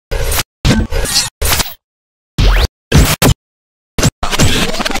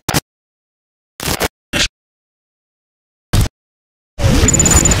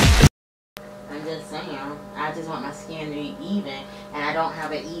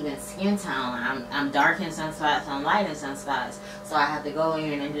have an even skin tone. I'm dark in some spots, I'm light in some spots. So I have to go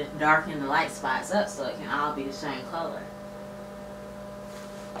in and just darken the light spots up so it can all be the same color.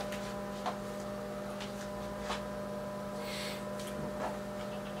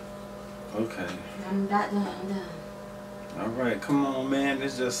 Okay. I'm done. Alright, come on, man.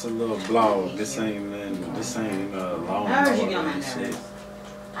 This just a little blog. This ain't nothing. This ain't long. Shit.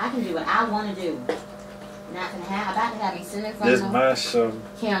 I can do what I want to do. Not gonna have. About to have me sitting in front this of my show.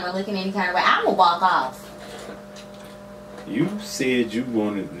 Camera looking any kind of way. I will walk off. You said you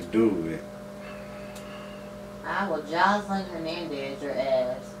wanted to do it. I will Jocelyn Hernandez your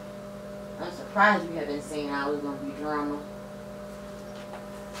ass. I'm surprised you haven't seen how it's gonna be drama.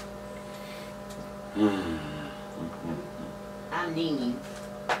 I'm Nene,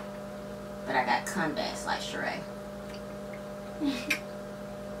 but I got comebacks like Sheree.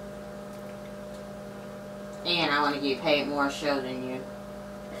 And I want to get paid more show than you.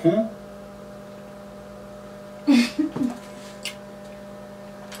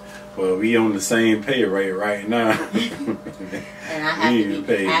 Well, we on the same pay rate right now. And I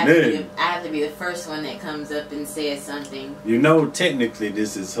have to be the first one that comes up and says something. You know, technically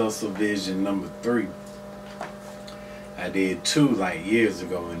this is Hustle Vision number 3. I did 2 like years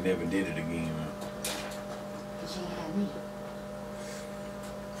ago and never did it again. But you had me.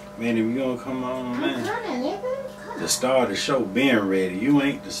 Man, if you gonna come on, man. I'm coming, nigga. Come The star of the show being ready. You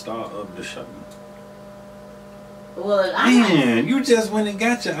ain't the star of the show. Well, man, you just went and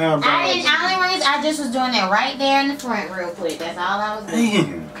got your eyebrows. I just was doing that right there in the front real quick. That's all I was doing.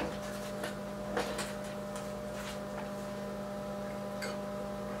 Man.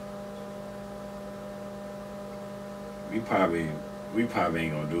 We probably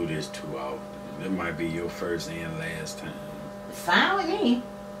ain't gonna do this too often. It might be your first and last time. Fine with me.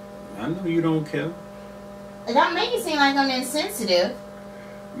 I know you don't care. It don't make it seem like I'm insensitive.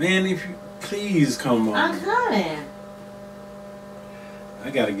 Man, if you please come on. I'm coming. I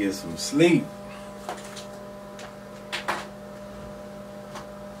gotta get some sleep.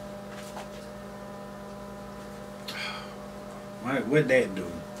 What'd that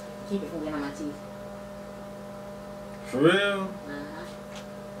do? Keep it from getting on my teeth. For real?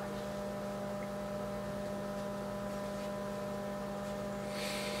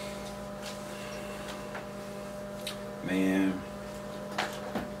 Man.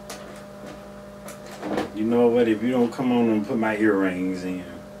 You know what? If you don't come on and put my earrings in.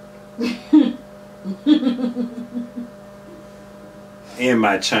 And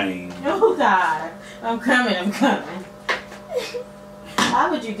my chain. Oh, God. I'm coming. Why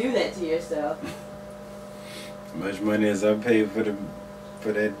would you do that to yourself? Much money as I paid for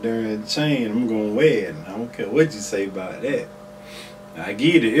that darn chain, I'm gonna wear it. I don't care what you say about that. I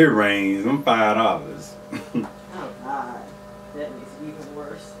give you the earrings, them $5. Oh, God. That makes it even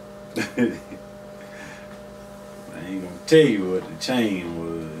worse. I ain't gonna tell you what the chain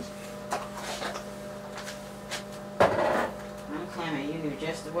was. I'm coming. You knew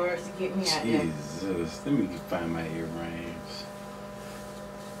just the words to get me out there. Jesus. Let me find my earrings.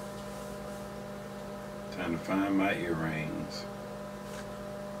 Trying to find my earrings.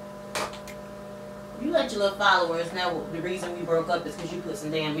 You let your little followers know the reason we broke up is because you put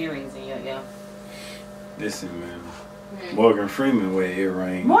some damn earrings in your ear. Listen, man. Morgan Freeman wear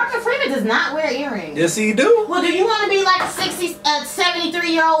earrings. Morgan Freeman does not wear earrings. Yes, he do. Well, do you want to be like a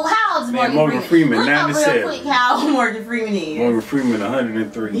 73-year-old? How old is Morgan Freeman? Look up 97. real quick how old Morgan Freeman is. Morgan Freeman,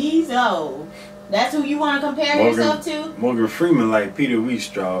 103. He's old. That's who you want to compare yourself to? Morgan Freeman like Peter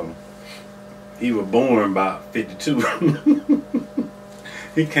Wheatstraw. He was born about 52.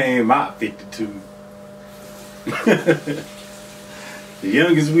 He came out 52. The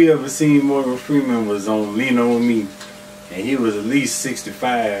youngest we ever seen Morgan Freeman was on Lean On Me. And he was at least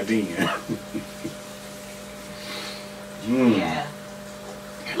 65 then. Yeah.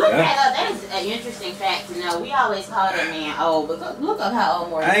 Look that up. That is an interesting fact to know. We always call that man old, but look up how old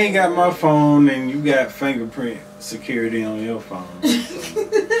Morgan I ain't got my phone and you got fingerprint security on your phone. So.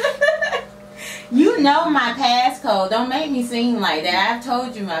 You know my passcode. Don't make me seem like that. I've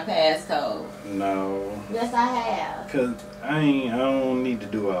told you my passcode. No. Yes, I have. Cause I don't need to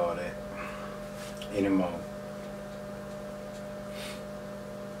do all that anymore.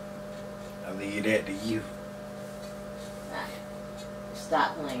 I leave that to you.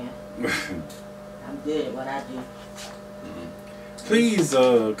 Stop playing. I'm good at what I do. Please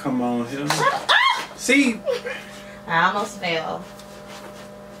come on here. See? I almost fell.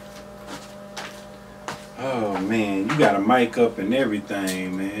 Oh man, you got a mic up and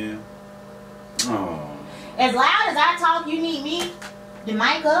everything, man. Oh. As loud as I talk, you need me? The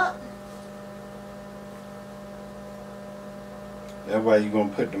mic up? That's why you're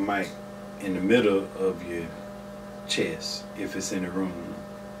gonna put the mic in the middle of your chest if it's in the room.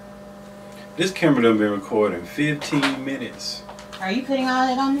 This camera done been recording 15 minutes. Are you putting all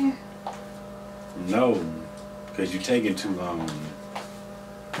that on there? No, because you're taking too long.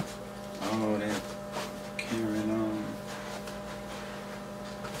 Oh, that carrying on.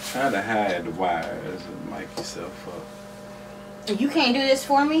 Try to hide the wires and mic yourself up. You can't do this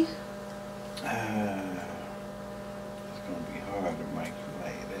for me? It's gonna be hard to mic you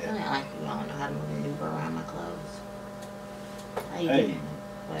like that. I don't like you. I don't know how to maneuver around my clothes. How you Hey, doing?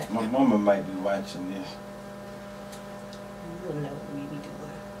 What? my mama might be watching this. You don't know what we be doing.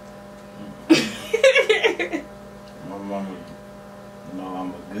 My mama know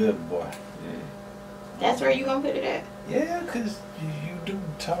I'm a good boy. Yeah. That's where you gonna put it at? Yeah, because you do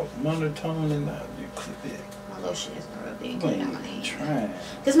talk monotone and you clip it. My lotion isn't rubbing clean on my hair. Trying.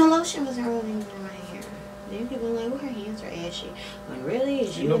 Because my lotion wasn't rubbing on my hair. Then people are like, well, her hands are ashy. When really,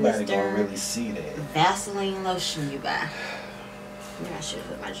 it's you and Nobody Mr. gonna really see that. Vaseline lotion you buy. Maybe I should have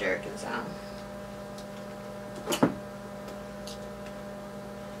put my jerkins on.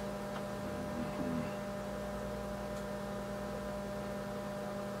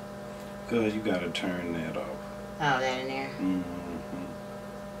 Good, you gotta turn that off. Oh, that in there. Mm-hmm.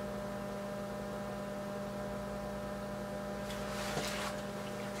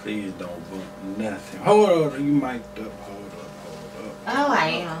 Please don't bump nothing. Hold on, you mic'd up. Hold up. Oh, I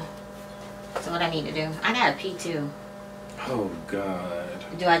am. So what I need to do? I gotta pee too. Oh God.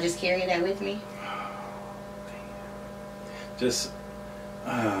 Do I just carry that with me? Oh, damn. Just,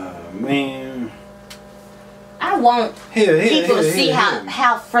 man. I want people to see here.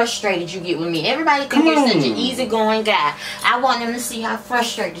 how frustrated you get with me. Everybody think you're such an easygoing guy. I want them to see how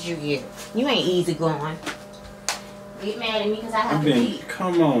frustrated you get. You ain't easygoing. Get mad at me because I have to pee.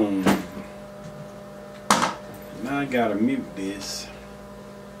 Come on. Now I gotta mute this.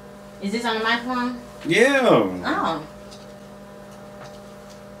 Is this on the microphone? Yeah. Oh.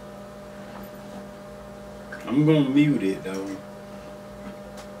 I'm gonna mute it though.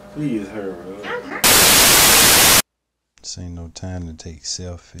 Please hurry up. I'm hurt. This ain't no time to take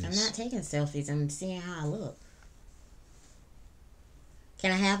selfies. I'm not taking selfies. I'm seeing how I look.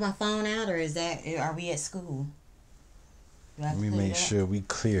 Can I have my phone out, or are we at school? Let me make sure we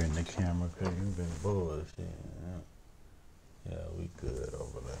clear in the camera because you've been bullshit. Yeah, we good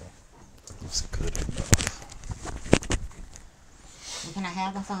over there. It's good enough. Can I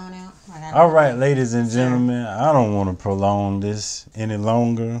have my phone out? All right, ladies and gentlemen, I don't want to prolong this any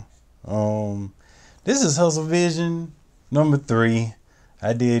longer. This is Hustle Vision number 3.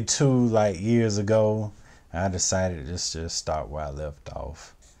 I did 2 like years ago. I decided to just start where I left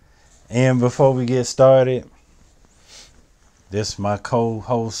off. And before we get started, this is my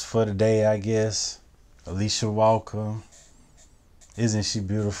co-host for the day, I guess, Alicia Walker. Isn't she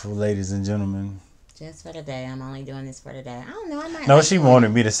beautiful, ladies and gentlemen? Just for the day. I'm only doing this for the day. I don't know. I might. No, she wanted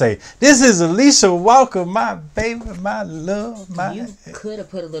me to say, "This is Alicia Walker, my baby, my love, my." You could have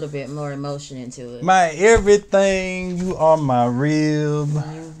put a little bit more emotion into it. My everything. You are my rib.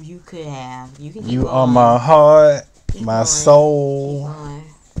 You could have. You can. Keep You going. are my heart, Keep my going. soul, Keep going.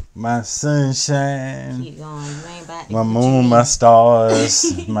 my sunshine. Keep going. You ain't about to My moon, my stars,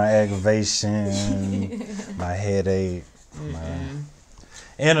 my aggravation, my headache.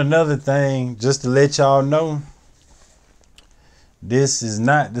 And another thing, just to let y'all know, this is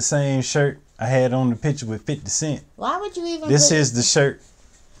not the same shirt I had on the picture with 50 Cent. Why would you even? This is the shirt.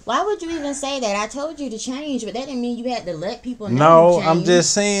 Why would you even say that? I told you to change, but that didn't mean you had to let people know. No, I'm just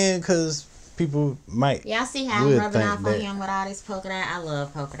saying because people might. Y'all see how I'm rubbing off on him with all this polka dot? I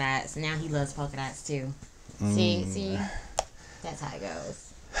love polka dots. Now he loves polka dots too. See? That's how it goes.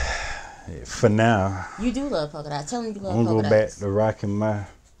 For now. You do love polka dots. Tell him you love I'm polka dots. going to go back to rocking my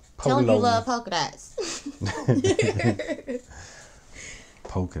polo. Tell him you love polka dots.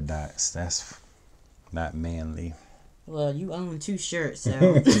 Polka dots. That's not manly. Well, you own 2 shirts, so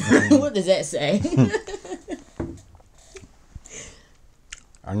what does that say?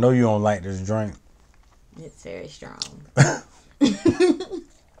 I know you don't like this drink. It's very strong.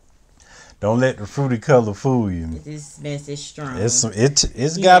 Don't let the fruity color fool you. This mess is strong. It's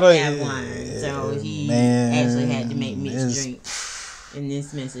he got a have wine, so he actually had to make mixed drink. And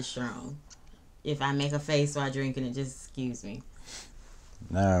this mess is strong. If I make a face while drinking it, just excuse me.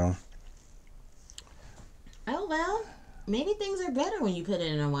 No. Oh well, maybe things are better when you put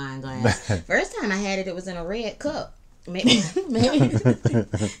it in a wine glass. First time I had it, it was in a red cup. Maybe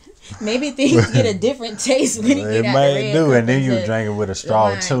things get a different taste when you get out the red cup. And then you drink it with a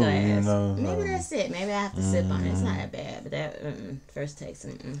straw too, glass. You know. Maybe that's it. Maybe I have to sip on it. It's not that bad, but that first taste.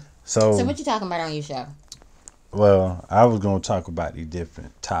 So what you talking about on your show? Well, I was gonna talk about the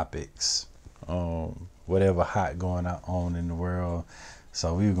different topics, whatever hot going on in the world.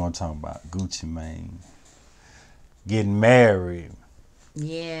 So we were gonna talk about Gucci Mane getting married.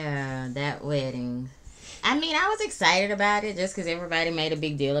 Yeah, that wedding. I mean, I was excited about it just because everybody made a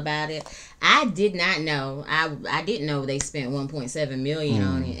big deal about it. I did not know. I didn't know they spent $1.7 million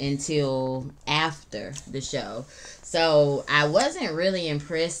on it until after the show. So I wasn't really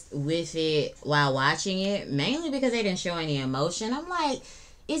impressed with it while watching it, mainly because they didn't show any emotion. I'm like,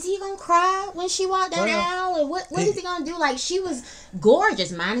 is he gonna cry when she walked down the aisle? Or what is he gonna do? Like, she was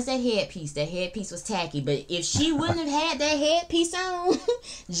gorgeous, minus that headpiece. That headpiece was tacky. But if she wouldn't have had that headpiece on,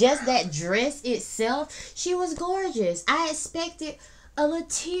 just that dress itself, she was gorgeous. I expected a little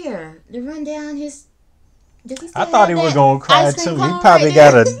tear to run down his. I thought he was gonna cry too.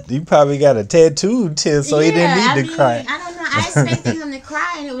 He probably got a tattooed tear, so he didn't need to cry. I don't know. I expected him to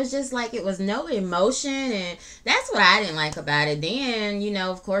cry, and it was just like it was no emotion, and that's what I didn't like about it. Then, you know,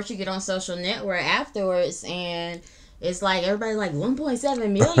 of course, you get on social network afterwards, and it's like everybody like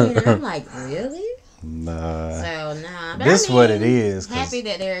 1.7 million, and I'm like, really? Nah. So nah. But this what it is. Happy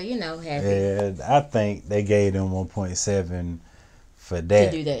that they're happy. Yeah, I think they gave them 1.7 for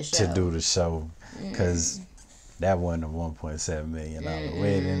that to do the show, because. That wasn't a $1.7 million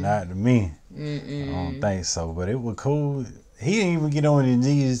wedding, not to me. I don't think so, but it was cool. He didn't even get on his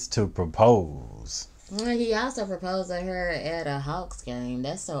knees to propose. Well, he also proposed to her at a Hawks game.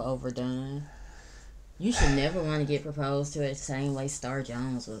 That's so overdone. You should never want to get proposed to the same way Star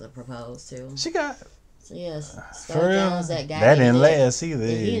Jones was proposed to. She got... Yes, Star Jones, that guy. That didn't last either.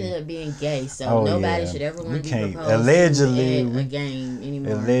 He ended up being gay, so nobody should ever want to be proposed allegedly, to at a game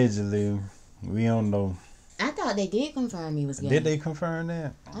anymore. Allegedly, we don't know. I thought they did confirm he was gay. Did they confirm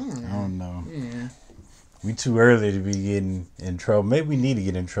that? I don't know. We too early to be getting in trouble. Maybe we need to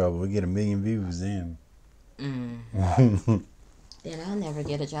get in trouble. We get 1 million views then. Then I'll never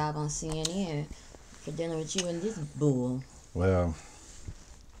get a job on CNN for dealing with you and this bull. Well,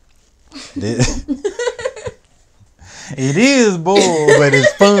 it is bull, but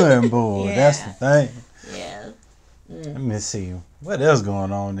it's fun bull. Yeah. That's the thing. Yeah. Let me see. What else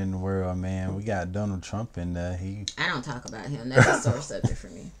going on in the world, man? We got Donald Trump in there. I don't talk about him. That's a sore subject for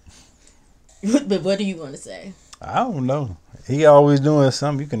me. But what do you want to say? I don't know. He always doing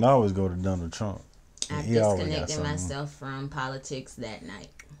something. You can always go to Donald Trump. I disconnected myself from politics that night.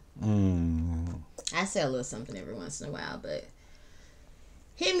 I say a little something every once in a while, but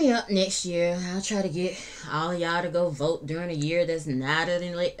hit me up next year. I'll try to get all of y'all to go vote during a year that's not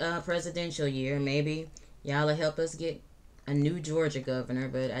a presidential year. Maybe y'all will help us get a new Georgia governor,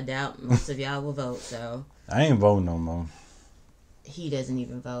 but I doubt most of y'all will vote. So I ain't voting no more. He doesn't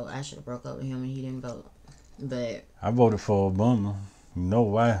even vote. I should have broke up with him and he didn't vote. But I voted for Obama. You know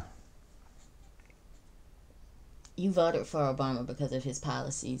why? You voted for Obama because of his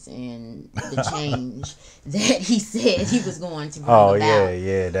policies and the change that he said he was going to bring about.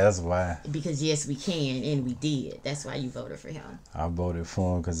 Yeah, that's why. Because yes, we can, and we did. That's why you voted for him. I voted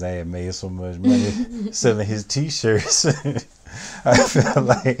for him because I had made so much money selling his T-shirts. I felt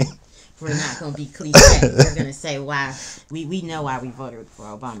like... We're not going to be cliche. We're going to say why. We know why we voted for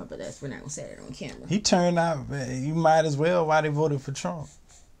Obama, but we're not going to say it on camera. He turned out... You might as well why they voted for Trump.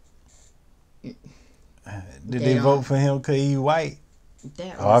 Did they vote for him because he white?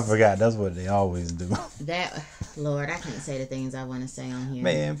 I forgot. That's what they always do. Lord, I can't say the things I want to say on here.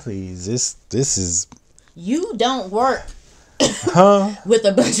 Man, please. This is... You don't work Huh? With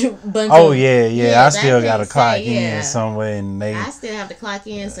a bunch of I still got to clock in somewhere, and I still have to clock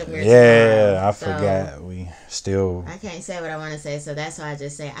in somewhere. Yeah, I forgot. I can't say what I want to say, so that's why I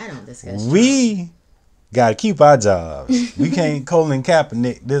just say I don't discuss. We got to keep our jobs. We can't Colin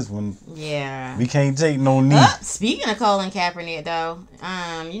Kaepernick this one. Yeah. We can't take no knee. Speaking of Colin Kaepernick, though,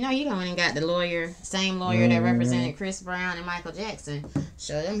 you don't even got the same lawyer that represented Chris Brown and Michael Jackson.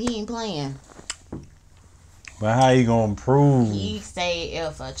 Show them he ain't playing. But how you gonna prove? He say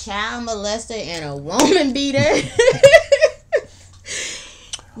if a child molester and a woman beater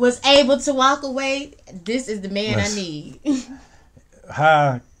was able to walk away, this is the man I need.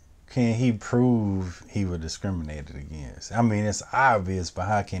 How can he prove he was discriminated against? I mean, it's obvious, but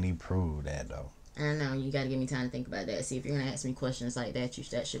how can he prove that though? I don't know. You got to give me time to think about that. See, if you're gonna ask me questions like that,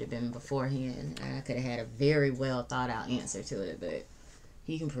 that should have been beforehand. I could have had a very well thought out answer to it, but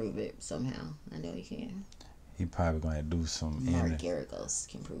he can prove it somehow. I know he can. He probably gonna do some. Mark Garagos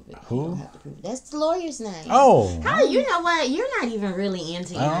can prove it. Who? You don't have to prove it. That's the lawyer's name. Oh. How you know what? You're not even really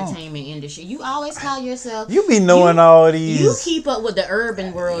into entertainment industry. You always call yourself. You be knowing all these. You keep up with the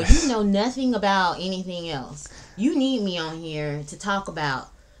urban world. You know nothing about anything else. You need me on here to talk about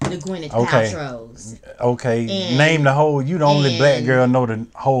the Gwyneth Paltrow's. Okay, And, name the whole. You the only black girl know the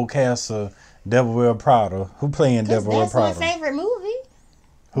whole cast of Devil Wear Prada. Who playing Devil Wear Prada? That's my favorite movie.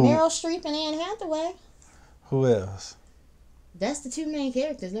 Who? Meryl Streep and Anne Hathaway. Who else? That's the two main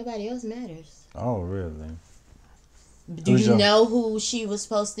characters. Nobody else matters. Oh, really? Do you know who she was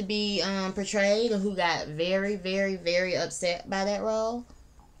supposed to be portrayed, or who got very, very, very upset by that role?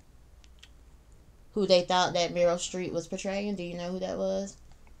 Who they thought that Meryl Streep was portraying? Do you know who that was?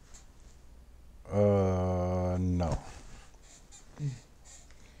 No.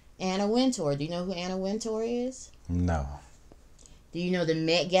 Anna Wintour. Do you know who Anna Wintour is? No. Do you know the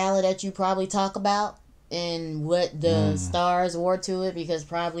Met Gala that you probably talk about and what the stars wore to it? Because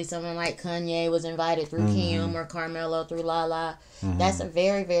probably someone like Kanye was invited through Kim or Carmelo through Lala. That's a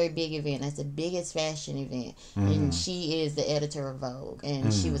very, very big event. That's the biggest fashion event. And she is the editor of Vogue.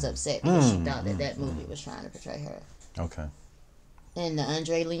 And she was upset because she thought that movie was trying to portray her. Okay. And the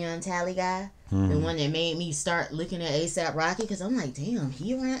Andre Leon Talley guy, the one that made me start looking at A$AP Rocky, because I'm like, damn,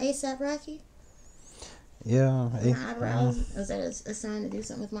 he around A$AP Rocky? Yeah. My eyebrows. Was that a sign to do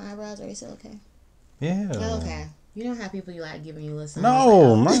something with my eyebrows? Or is it okay? Yeah. Okay. You know how people you like giving you a sign?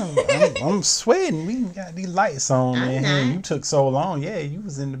 No, man. I'm sweating. We got these lights on in here. not. You took so long. Yeah, you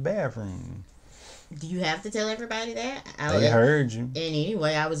was in the bathroom. Do you have to tell everybody that? They heard you. And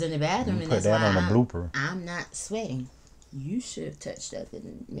anyway, I was in the bathroom, and put that's that why on a blooper. I'm not sweating. You should have touched up,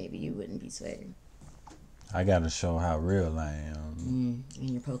 and maybe you wouldn't be sweating. I got to show how real I am. In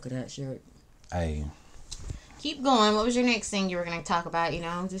your polka dot shirt. Hey. Keep going. What was your next thing you were going to talk about? You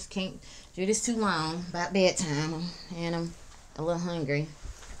know, just can't do this too long. About bedtime, and I'm a little hungry.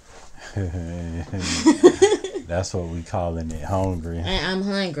 That's what we calling it, hungry. I'm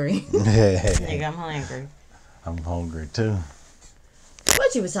hungry. Nigga, I'm hungry. I'm hungry too.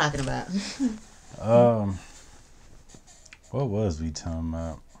 What you was talking about? What was we talking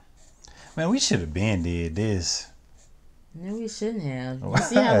about? Man, we should have been did this. No, we shouldn't have. Why? You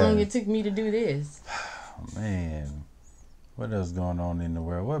see how long it took me to do this? Oh, man, what else going on in the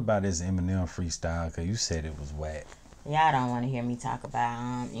world? What about this Eminem freestyle? Because you said it was whack. Y'all don't want to hear me talk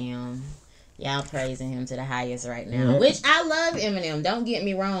about y'all praising him to the highest right now. Which I love Eminem. Don't get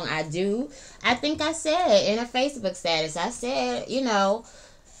me wrong. I do. I think I said in a Facebook status, I said, you know,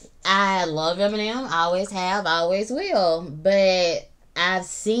 I love Eminem. Always have, always will. But I've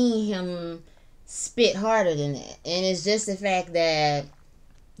seen him spit harder than that. And it's just the fact that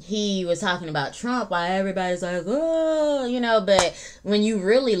he was talking about Trump while everybody's like, oh, you know, but when you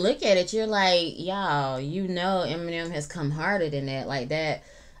really look at it, you're like, y'all, you know, Eminem has come harder than that. Like that,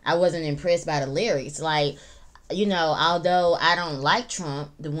 I wasn't impressed by the lyrics. Like, you know, although I don't like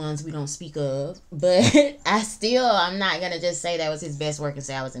Trump, the ones we don't speak of, but I'm not going to just say that was his best work and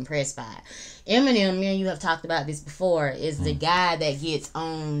say I was impressed by it. Eminem, me and you have talked about this before, is the guy that gets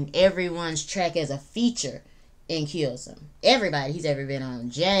on everyone's track as a feature and kills him. Everybody he's ever been on,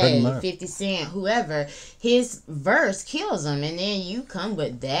 Jay, 50 Cent, whoever, his verse kills him, and then you come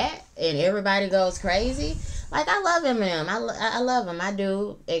with that and everybody goes crazy. Like, I love Eminem. I love him. I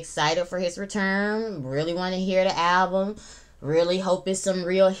do. Excited for his return. Really want to hear the album. Really hope it's some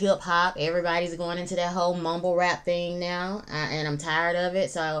real hip hop. Everybody's going into that whole mumble rap thing now, and I'm tired of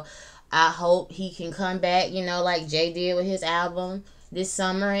it. So I hope he can come back, you know, like Jay did with his album this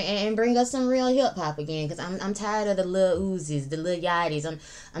summer, and bring us some real hip hop again. Cause I'm tired of the Lil Uzis, the Lil Yachty's.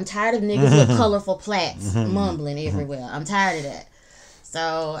 I'm tired of niggas with colorful plaits mumbling everywhere. I'm tired of that.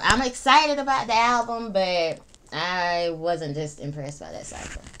 So I'm excited about the album, but I wasn't just impressed by that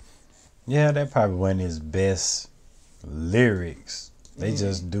cycle. Yeah, that probably wasn't his best lyrics. They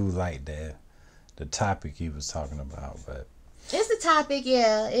just do like the topic he was talking about, but it's the topic,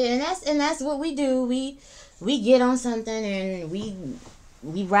 yeah, and that's what we do. We get on something and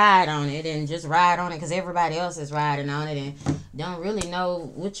we ride on it and just ride on it because everybody else is riding on it and don't really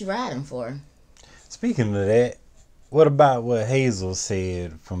know what you're riding for. Speaking of that, what about what Hazel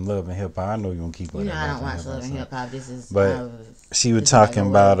said from Love and Hip Hop? I know you don't keep. You know I don't watch Love and Hip Hop. This is. But she was talking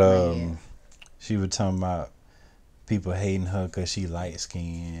about people hating her because she light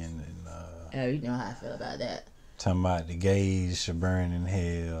skinned and. Oh, you know how I feel about that. Talking about the gays should burn in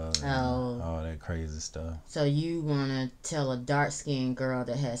hell. And all that crazy stuff. So you want to tell a dark-skinned girl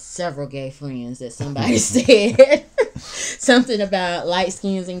that has several gay friends that somebody said something about light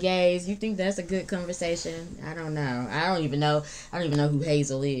skins and gays? You think that's a good conversation? I don't know. I don't even know who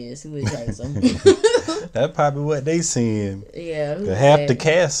Hazel is. Who is Hazel? That's probably what they saying. Yeah. Half the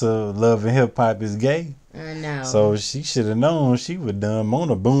cast of Love and Hip Hop is gay. I know. So she should have known she would done.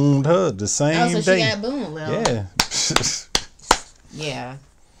 Mona boomed her the same day. So she got boomed. Well, yeah. Yeah.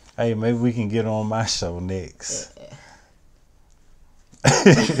 Hey, maybe we can get on my show next.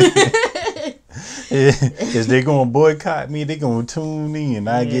 Is they gonna boycott me? They gonna tune in.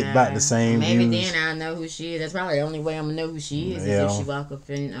 I get about the same maybe views. then I'll know who she is. That's probably the only way I'm gonna know who she is if she walk up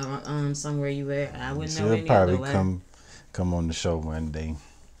in somewhere you at. I wouldn't know any other way. She'll probably come on the show one day.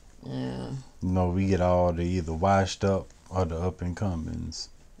 Yeah. You know, we get all the either washed up or the up and comings.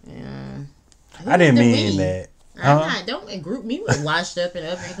 Yeah. I didn't mean that. Don't group me with washed up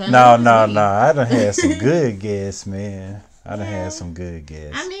and coming. No. I done had some good guests, man. I done had some good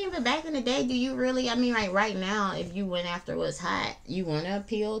guests. I mean, but back in the day, do you really? I mean, like right now, if you went after what's hot, you want to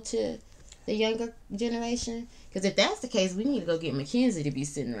appeal to the younger generation? Because if that's the case, we need to go get Mackenzie to be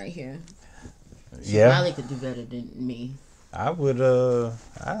sitting right here. She probably could do better than me. I would.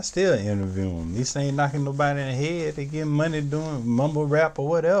 I still interview them. These ain't knocking nobody in the head. They get money doing mumble rap or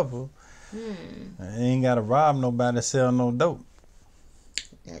whatever. They ain't gotta rob nobody to sell no dope.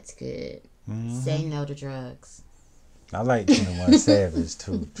 That's good. Say no to drugs. I like 21 Savage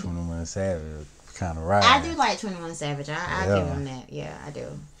too. 21 Savage kind of right. I do like 21 Savage. I give him that. Yeah, I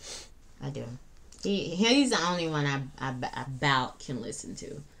do. He's the only one I about can listen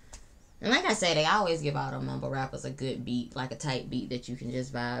to. And like I say, they always give all the mumble rappers a good beat, like a tight beat that you can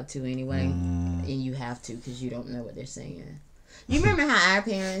just vibe to anyway. And you have to because you don't know what they're saying. You remember how our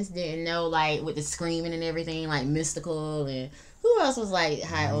parents didn't know, like, with the screaming and everything, like Mystical, and who else was like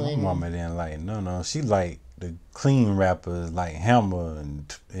high on? My mama didn't like no. She liked the clean rappers like Hammer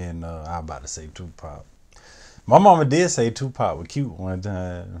and I about to say Tupac. My mama did say Tupac was cute one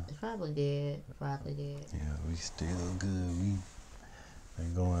time. Probably did. Yeah, we still good. We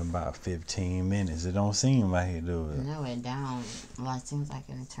been going about 15 minutes. It don't seem like it do it. No, it don't. Well, it seems like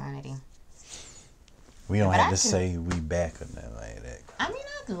an eternity. We don't have to say we back or nothing like that. I mean,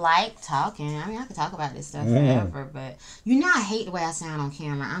 I like talking. I mean, I could talk about this stuff forever, but you know I hate the way I sound on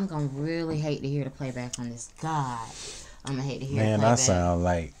camera. I'm going to really hate to hear the playback on this. God, I'm going to hate to hear the playback. Man, I sound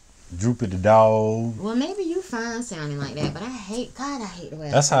like Droopy the dog. Well, maybe you fine sounding like that, but I hate the way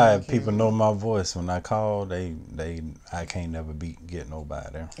That's I sound. That's how people know my voice. When I call, I can't never get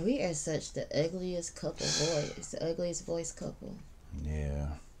nobody. We are such the ugliest couple voice, the ugliest voice couple. Yeah.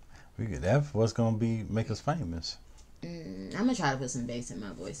 That's what's gonna make us famous. I'm gonna try to put some bass in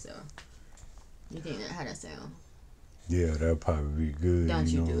my voice though. You think how that sound? Yeah, that'll probably be good. Don't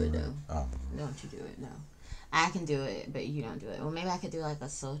you do it though? Don't you do it? No, I can do it, but you don't do it. Well, maybe I could do like a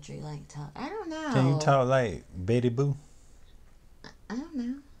sultry like talk. I don't know. Can you talk like Betty Boo? I don't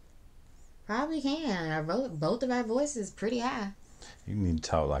know. Probably can. Both of our voices pretty high. You need to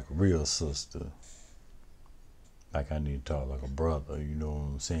talk like a real sister. Like I need to talk like a brother, you know what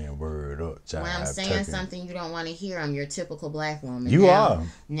I'm saying? Word up, child. When I'm saying something you don't want to hear, I'm your typical black woman. You are.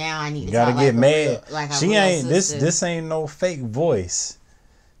 Now I need to gotta talk get like mad. Like she ain't this ain't no fake voice.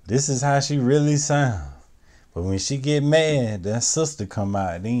 This is how she really sound. But when she get mad, that sister come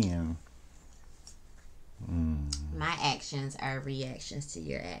out then. My actions are reactions to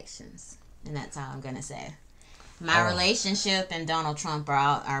your actions. And that's all I'm gonna say. My relationship and Donald Trump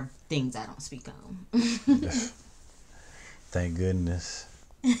are things I don't speak on. Thank goodness.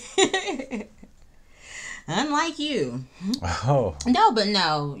 Unlike you. Oh.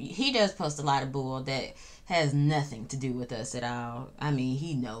 No, he does post a lot of bull that has nothing to do with us at all. I mean,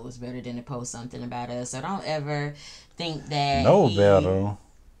 he knows better than to post something about us. So don't ever think that better.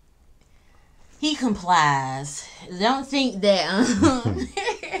 He complies. Don't think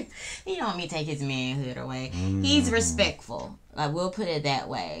that you don't want me to take his manhood away. He's respectful. We'll put it that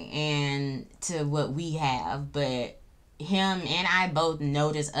way. And to what we have, but him and I both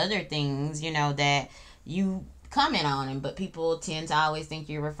notice other things, that you comment on him, but people tend to always think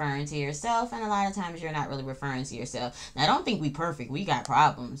you're referring to yourself, and a lot of times you're not really referring to yourself. Now, I don't think we perfect. We got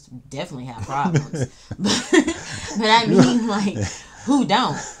problems. Definitely have problems. but I mean, like, who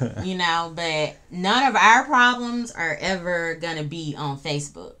don't? But none of our problems are ever gonna be on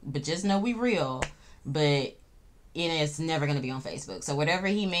Facebook. But just know we real. But it's never going to be on Facebook. So whatever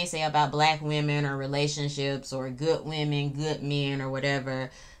he may say about black women or relationships or good women, good men or whatever,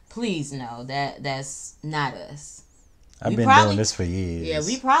 please know that that's not us. I've been doing this for years. Yeah,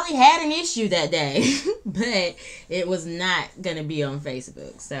 we probably had an issue that day, but it was not going to be on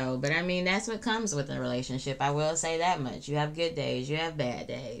Facebook. So, but I mean, that's what comes with a relationship. I will say that much. You have good days, you have bad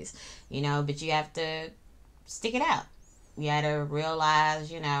days, but you have to stick it out. You got to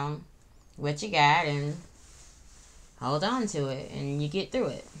realize, what you got and hold on to it, and you get through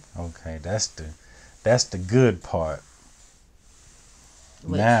it. Okay, that's the good part.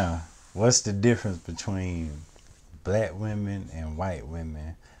 Now, what's the difference between black women and white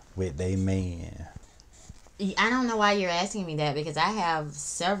women with they man? I don't know why you're asking me that, because I have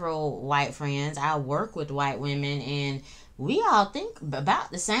several white friends. I work with white women, and we all think about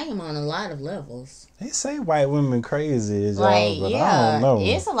the same on a lot of levels. They say white women crazy as Like, y'all, but yeah, I don't know.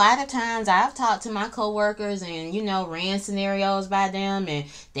 it's a lot of times I've talked to my coworkers and, you know, ran scenarios by them and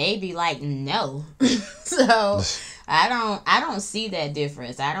they be like, no. So I don't see that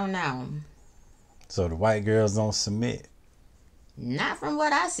difference. I don't know. So the white girls don't submit. Not from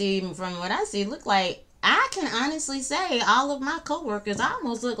what I see. From what I see, look like, I can honestly say all of my coworkers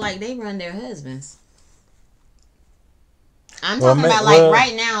almost look like they run their husbands. I'm talking about, like,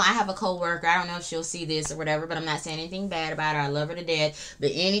 right now, I have a coworker. I don't know if she'll see this or whatever, but I'm not saying anything bad about her. I love her to death. But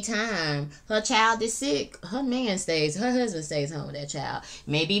anytime her child is sick, her husband stays home with that child.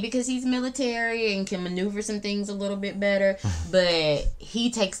 Maybe because he's military and can maneuver some things a little bit better, but he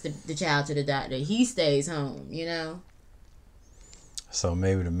takes the child to the doctor. He stays home, you know? So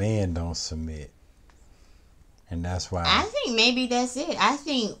maybe the man don't submit. And that's why. I think maybe that's it. I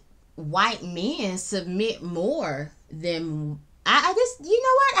think white men submit more than I just, you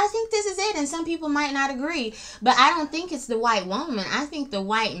know what? I think this is it, and some people might not agree, but I don't think it's the white woman. I think the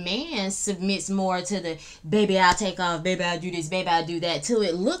white man submits more to the baby, I'll take off, baby, I'll do this, baby, I'll do that, till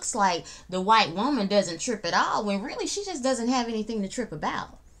it looks like the white woman doesn't trip at all, when really she just doesn't have anything to trip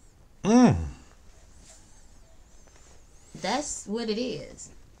about. That's what it is.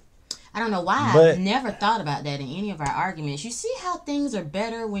 I don't know why I've never thought about that in any of our arguments. You see how things are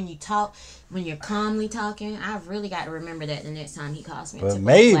better when you talk, when you're calmly talking? I've really got to remember that the next time he calls me. But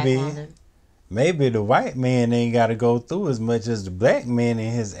maybe the white man ain't got to go through as much as the black man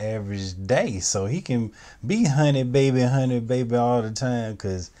in his average day. So he can be honey baby all the time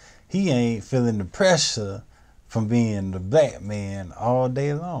because he ain't feeling the pressure from being the black man all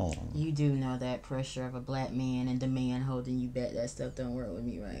day long. You do know that pressure of a black man and the man holding you back, that stuff don't work with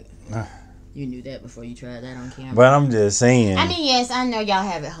me, right? You knew that before you tried that on camera. But I'm just saying. I mean, yes, I know y'all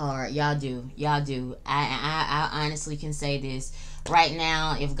have it hard. Y'all do. I honestly can say this. Right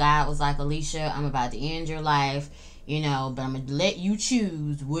now, if God was like, Alicia, I'm about to end your life, you know, but I'm going to let you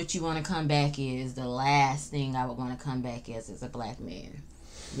choose what you want to come back as. The last thing I would want to come back as is a black man.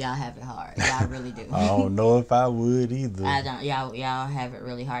 Y'all have it hard. Y'all really do. I don't know if I would either. I don't. Y'all have it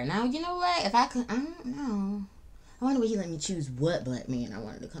really hard. Now, you know what? If I could, I don't know. I wonder would he let me choose what black man I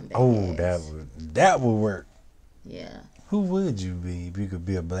wanted to come back as. that would work. Yeah. Who would you be if you could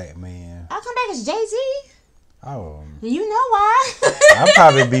be a black man? I'll come back as Jay-Z. Oh. You know why? I'd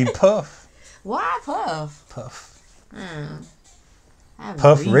probably be Puff. Why Puff? Puff.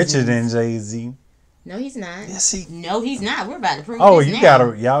 Puff richer than Jay-Z. No, he's not. Yes, No, he's not. We're about to prove this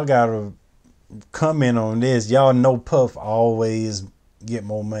now. Y'all gotta comment on this. Y'all know Puff always get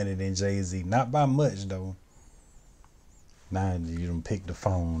more money than Jay-Z. Not by much though. Now you done pick the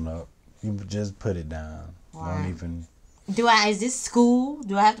phone up. You just put it down. Right. Don't even. Is this school?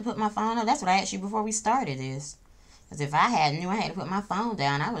 Do I have to put my phone up? That's what I asked you before we started this. Because if I knew I had to put my phone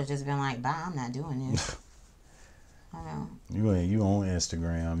down, I would have just been like, bye, I'm not doing this. I know. You on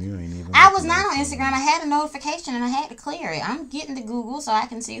Instagram. You ain't even. I was not on Instagram. I had a notification and I had to clear it. I'm getting to Google so I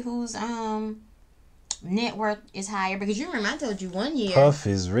can see whose net worth is higher. Because you remember I told you one year. Puff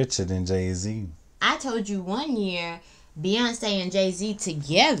is richer than Jay-Z. I told you one year Beyonce and Jay-Z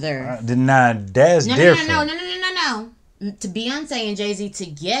together. That's different. No. To Beyonce and Jay-Z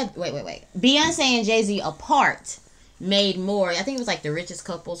together. Wait. Beyonce and Jay-Z apart made more. I think it was like the richest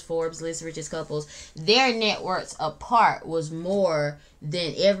couples, Forbes list richest couples. Their net worths apart was more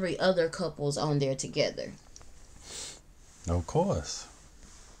than every other couples on there together. Of course.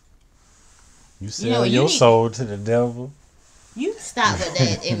 You sell your soul to the devil. You stop with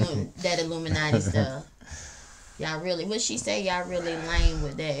that Illuminati stuff. Y'all really, what she say? Y'all really lame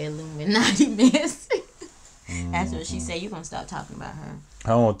with that Illuminati mess. That's what she said. You gonna stop talking about her. I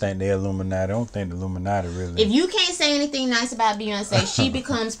don't think the Illuminati really. If you can't say anything nice about Beyonce, she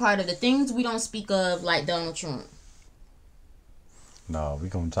becomes part of the things we don't speak of, like Donald Trump. No, we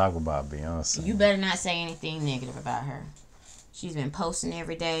gonna talk about Beyonce. You better not say anything negative about her. She's been posting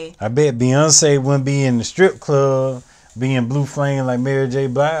every day. I bet Beyonce wouldn't be in the strip club being blue flame like Mary J.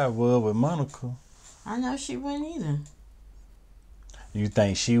 Blige was with Monica. I know she wouldn't either. You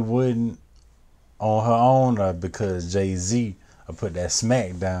think she wouldn't on her own, or because Jay-Z will put that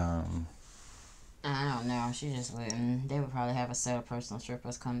smack down? I don't know. She just wouldn't. They would probably have a set of personal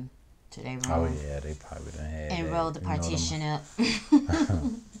strippers come to their room. Oh yeah, they probably done had and that. roll the partition up.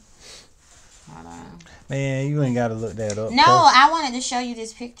 Hold on. Man, you ain't gotta look that up. No, I wanted to show you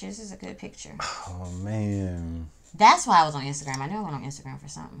this picture. This is a good picture. Oh man. That's why I was on Instagram. I knew I went on Instagram for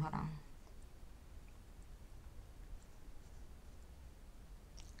something. Hold on.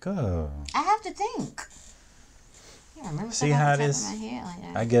 Good. I have to think. Yeah, I remember. See how this? My head like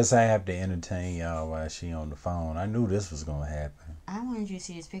that. I guess I have to entertain y'all while she on the phone. I knew this was gonna happen. I wanted you to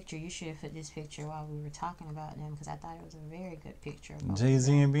see this picture. You should have put this picture while we were talking about them because I thought it was a very good picture.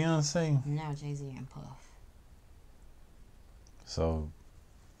 Jay-Z and Beyonce? No, Jay-Z and Puff. So,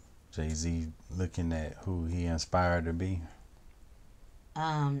 Jay-Z looking at who he inspired to be?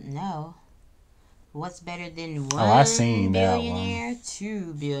 No. What's better than one I seen billionaire?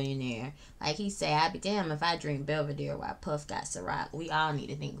 2 billionaire. Like he said, I'd be damned if I drink Belvedere while Puff got Ciroc. We all need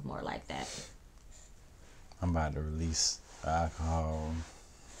to think more like that. I'm about to release alcohol.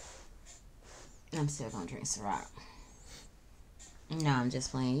 I'm still gonna drink Ciroc. No, I'm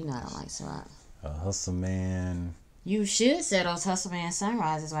just playing. You know I don't like Ciroc. A hustle man. You should set those Hustle Man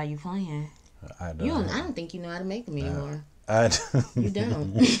sunrises while you playing. I don't think you know how to make them anymore. You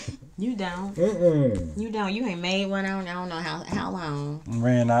don't. You don't. You don't. You ain't made one. I don't know how long.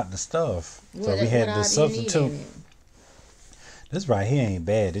 Ran out the stuff, so we had to substitute. This right here ain't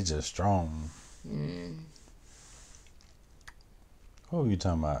bad. It's just strong. What were you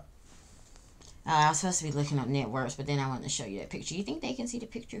talking about? I was supposed to be looking up networks, but then I wanted to show you that picture. You think they can see the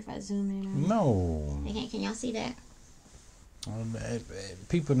picture if I zoom in? No. They can't. Can y'all see that?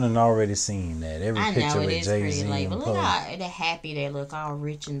 People done already seen that. Every picture with Jay-Z and Puff. Look how they're happy. They look all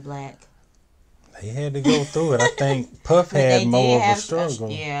rich and black. They had to go through it. I think Puff had more of a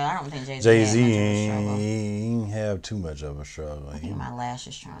struggle. Yeah, I don't think Jay-Z ain't have too much of a struggle. I think my lash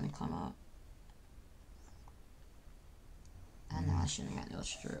is trying to come up. I know I shouldn't have got those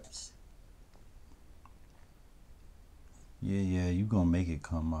strips. Yeah, you gonna make it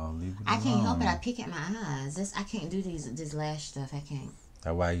come off. Leave it I alone. can't help it. I pick at my eyes. I can't do this lash stuff. I can't.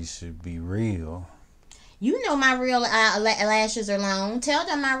 That's why you should be real. You know my real eyelashes are long. Tell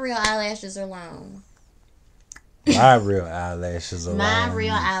them my real eyelashes are long. My real eyelashes are long. My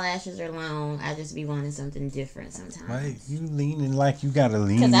real eyelashes are long. I just be wanting something different sometimes. Right, you leaning like you gotta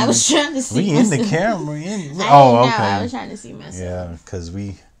lean. Because I was trying to see we myself. in the camera. Okay. I was trying to see myself. Yeah, because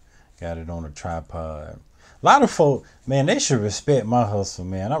we got it on a tripod. A lot of folk, man, they should respect my hustle,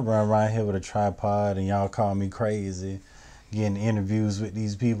 man. I run around here with a tripod and y'all call me crazy. Getting interviews with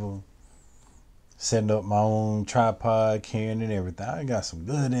these people. Setting up my own tripod, carrying and everything. I got some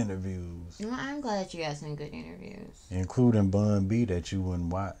good interviews. Well, I'm glad you got some good interviews. Including Bun B that you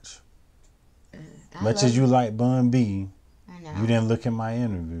wouldn't watch. Much as you like Bun B, I know. you didn't look at my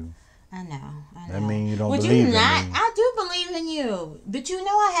interview. I know. That means you don't believe in me. I do believe in you. But you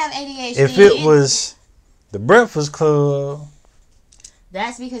know I have ADHD. If it was The Breakfast Club.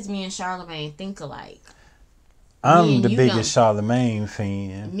 That's because me and Charlemagne think alike. I'm the biggest Charlemagne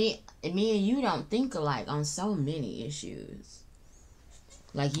fan. Me and you don't think alike on so many issues.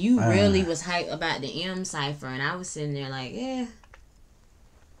 Like, you really was hyped about the M cipher, and I was sitting there like, yeah.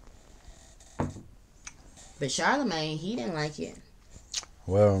 But Charlemagne, he didn't like it.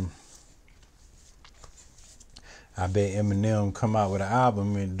 Well, I bet Eminem come out with an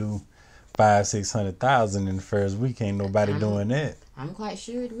album and do 500,000-600,000 in the first week. Ain't nobody doing that. I'm quite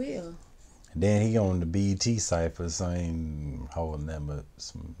sure it will. Then he on the BET cipher, so I ain't holding them, but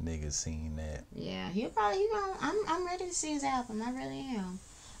some niggas seen that. Yeah, I'm ready to see his album. I really am.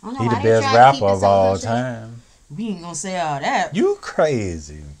 I don't know he why the best rapper of all time. We ain't gonna say all that. You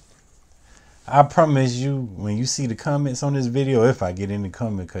crazy. I promise you, when you see the comments on this video, if I get in the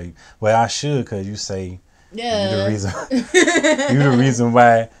comment, I should, because you say you the reason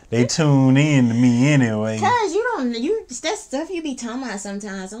why they tune in to me anyway. Cause that stuff you be talking about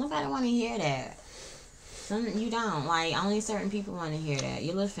sometimes. Nobody want to hear that. You don't. Like, only certain people want to hear that.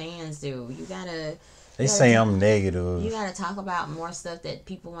 Your little fans do. They say I'm negative. You gotta talk about more stuff that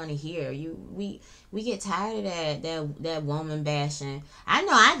people want to hear. We get tired of that woman bashing. I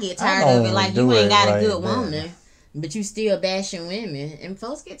know I get tired of it. Like, you ain't got a good woman, but you still bashing women, and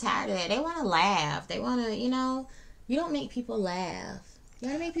folks get tired of that. They want to laugh. They want to, you don't make people laugh. You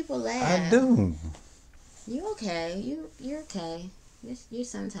gotta make people laugh. I do. You okay? You're okay. You're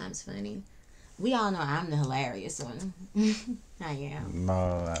sometimes funny. We all know I'm the hilarious one. I am.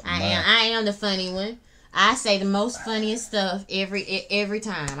 No, I am the funny one. I say the most funniest stuff every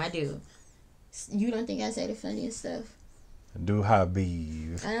time. I do. You don't think I say the funniest stuff? Do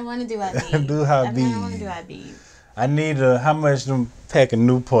Habib. I don't want to do Habib. Do Habib. I don't want to do Habib. I need how much them pack of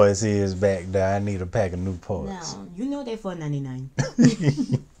Newports is back there. I need a pack of Newports. No, you know they're $4.99.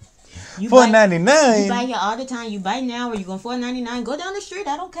 $4.99. You buy here all the time. You buy now, or you going $4.99? Go down the street.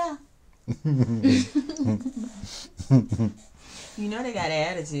 I don't care. You know they got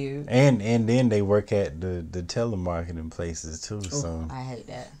an attitude. And then they work at the telemarketing places too. So I hate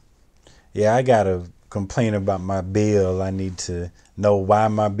that. Yeah, I got a complain about my bill, I need to know why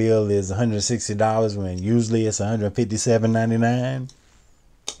my bill is $160 when usually it's $157.99.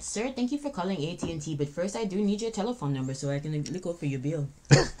 Sir, thank you for calling AT&T, but first I do need your telephone number so I can look over your bill.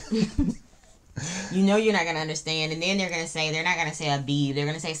 You know you're not going to understand, and then they're going to say, they're not going to say a B, they're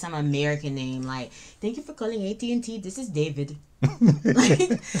going to say some American name, like, thank you for calling AT&T, this is David.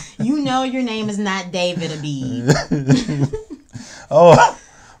 Like, you know your name is not David Abib. Oh,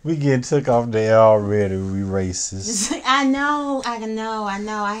 we getting took off the air already, we racist. I know,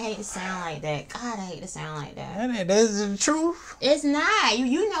 I hate to sound like that. God, I hate to sound like that. That's the truth. It's not.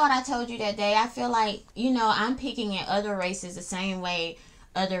 You know what I told you that day. I feel like, I'm picking at other races the same way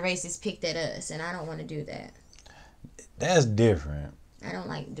other races picked at us, and I don't want to do that. That's different. I don't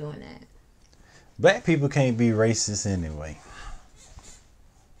like doing that. Black people can't be racist anyway.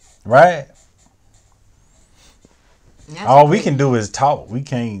 Right? All we can do is talk. We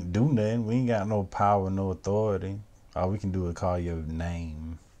can't do nothing. We ain't got no power, no authority. All we can do is call your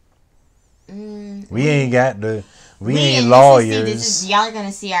name. We ain't got the... We ain't lawyers. Y'all are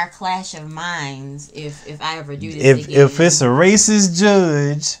gonna see our clash of minds if I ever do this again. If it's a racist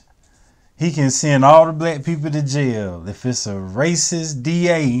judge, he can send all the black people to jail. If it's a racist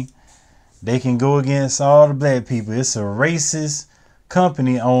DA, they can go against all the black people. It's a racist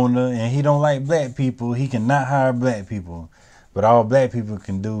company owner and he don't like black people, he cannot hire black people. But all black people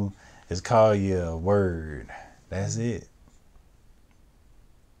can do is call you a word. That's it.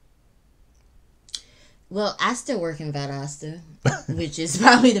 Well, I still work in Valdosta, which is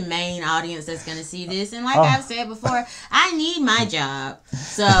probably the main audience that's going to see this. And like I've said before, I need my job.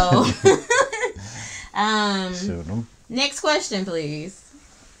 So, next question, please.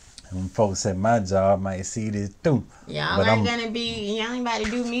 Them folks at my job might see this too. Y'all ain't about to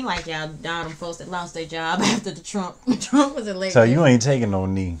do me like y'all done them folks that lost their job after the Trump was elected. So you ain't taking no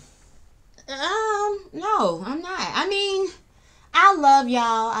knee? No, I'm not. I mean, I love y'all.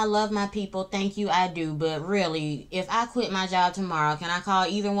 I love my people. Thank you, I do. But really, if I quit my job tomorrow, can I call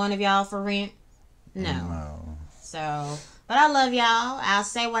either one of y'all for rent? No. So, but I love y'all. I'll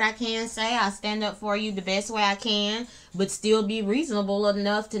say what I can say. I'll stand up for you the best way I can, but still be reasonable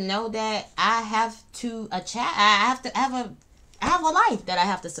enough to know that I have a life that I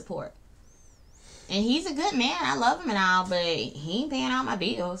have to support. And he's a good man. I love him and all, but he ain't paying all my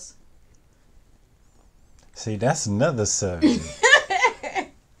bills. See, that's another subject.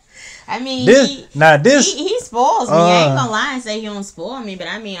 I mean, he spoils me. I ain't gonna lie and say he don't spoil me, but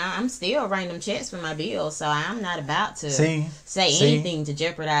I mean, I'm still writing them checks for my bills, so I'm not about to say anything to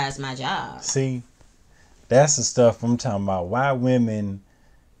jeopardize my job. See, that's the stuff I'm talking about. Why women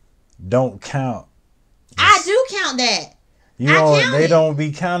don't count. I do count that. They don't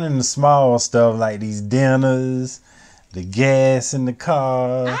be counting the small stuff like these dinners, the gas in the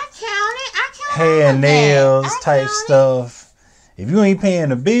car. I count it. Hair and nails type stuff. If you ain't paying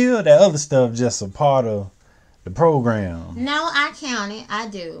the bill, that other stuff just a part of the program. No, I count it. I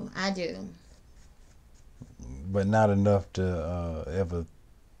do. But not enough to ever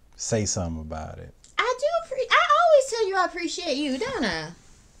say something about it. I always tell you I appreciate you, don't I?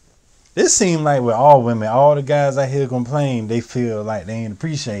 This seems like with all women, all the guys I hear complain, they feel like they ain't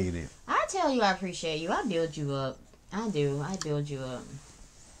appreciated. I tell you I appreciate you. I build you up. I do. I build you up.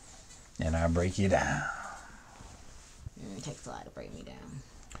 And I break you down. It takes a lot to break me down.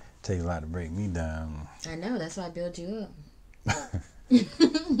 Takes a lot to break me down. I know. That's why I build you up.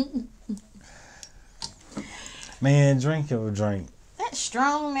 Man, drink your drink. That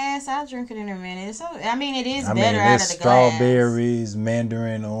strong mess, I'll drink it in a minute. So it is better out of the glass. Strawberries,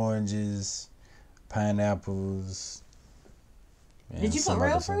 mandarin oranges, pineapples. Did you put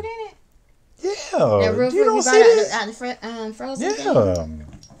real fruit in it? Yeah. That real fruit you brought out the frozen thing? Yeah.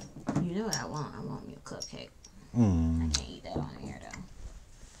 You know what I want? I want me a cupcake. I can't eat that on here though.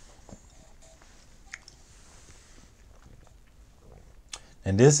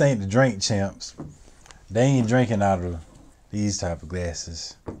 And this ain't the drink champs. They ain't drinking out of these type of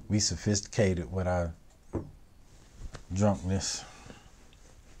glasses. We sophisticated with our drunkenness.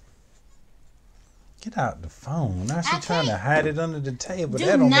 Get out the phone. Now she's trying to hide it under the table.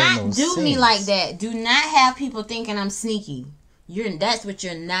 That don't make no sense. Do not do me like that. Do not have people thinking I'm sneaky. That's what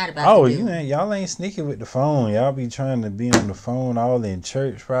you're not about to do. Y'all ain't sneaky with the phone. Y'all be trying to be on the phone all in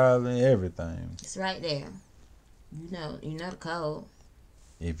church probably, everything. It's right there. You know the code.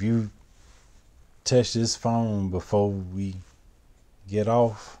 If you touch this phone before we get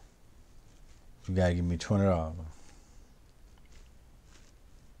off, you gotta give me $20.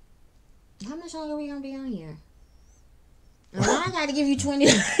 How much longer are we gonna be on here? Why I gotta give you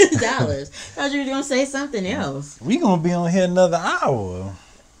 $20? Thought you were gonna say something else. We gonna be on here another hour.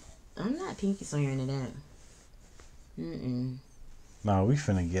 I'm not pinky swearing to that. No, we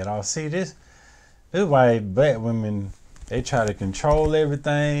finna get off. See, this is why black women, they try to control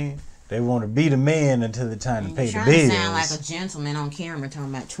everything. They want to be the man until the time to pay the bills. You're trying to sound like a gentleman on camera talking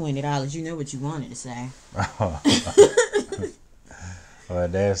about $20. You know what you wanted to say. Well,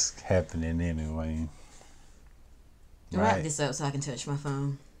 that's happening anyway. Wrap this up so I can touch my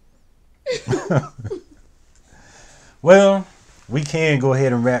phone. Well, we can go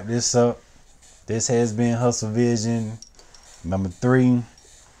ahead and wrap this up. This has been Hustle Vision number 3.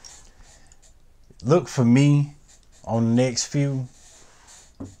 Look for me on the next few.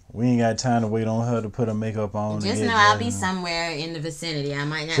 We ain't got time to wait on her to put her makeup on. Just know I'll be somewhere in the vicinity. I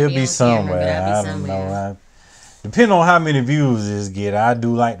might not She'll be on somewhere. camera, but I'll be I don't somewhere. know. Depending on how many views this get, I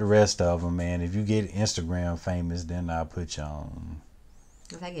do like the rest of them, man. If you get Instagram famous, then I'll put you on.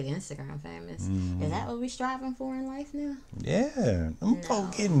 If I get Instagram famous, is that what we striving for in life now? Yeah, them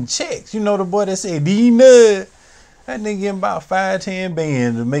folk getting checks. You know the boy that said D-Nut? That nigga getting about 5-10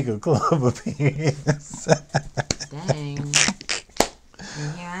 bands to make a club appearance. Dang.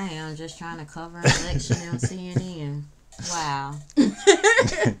 And here I am just trying to cover an election on CNN. Wow.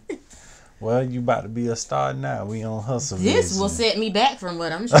 Well, you about to be a star now. We on Hustle. This will set me back from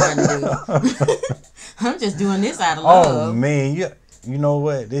what I'm trying to do. I'm just doing this out of love. Oh man, you know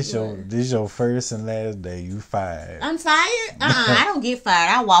what? This your first and last day. You fired. I'm fired? I don't get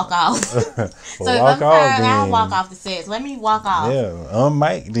fired. I walk off. Well, so if I'm fired, I'll walk off the set. Let me walk off. Yeah,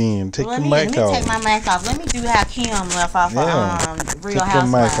 mic then. Take your mic off. Let me take my mic off. Let me do how Kim left off of Real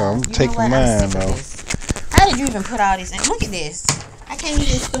Housewives. I'm taking mine off. How did you even put all these in? Look at this. I can't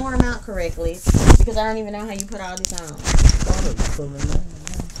even store them out correctly because I don't even know how you put all these on.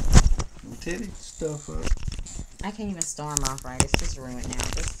 Titty stuff up. I can't even store them off right. It's just ruined now.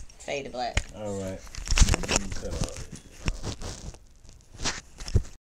 Just fade to black. All right.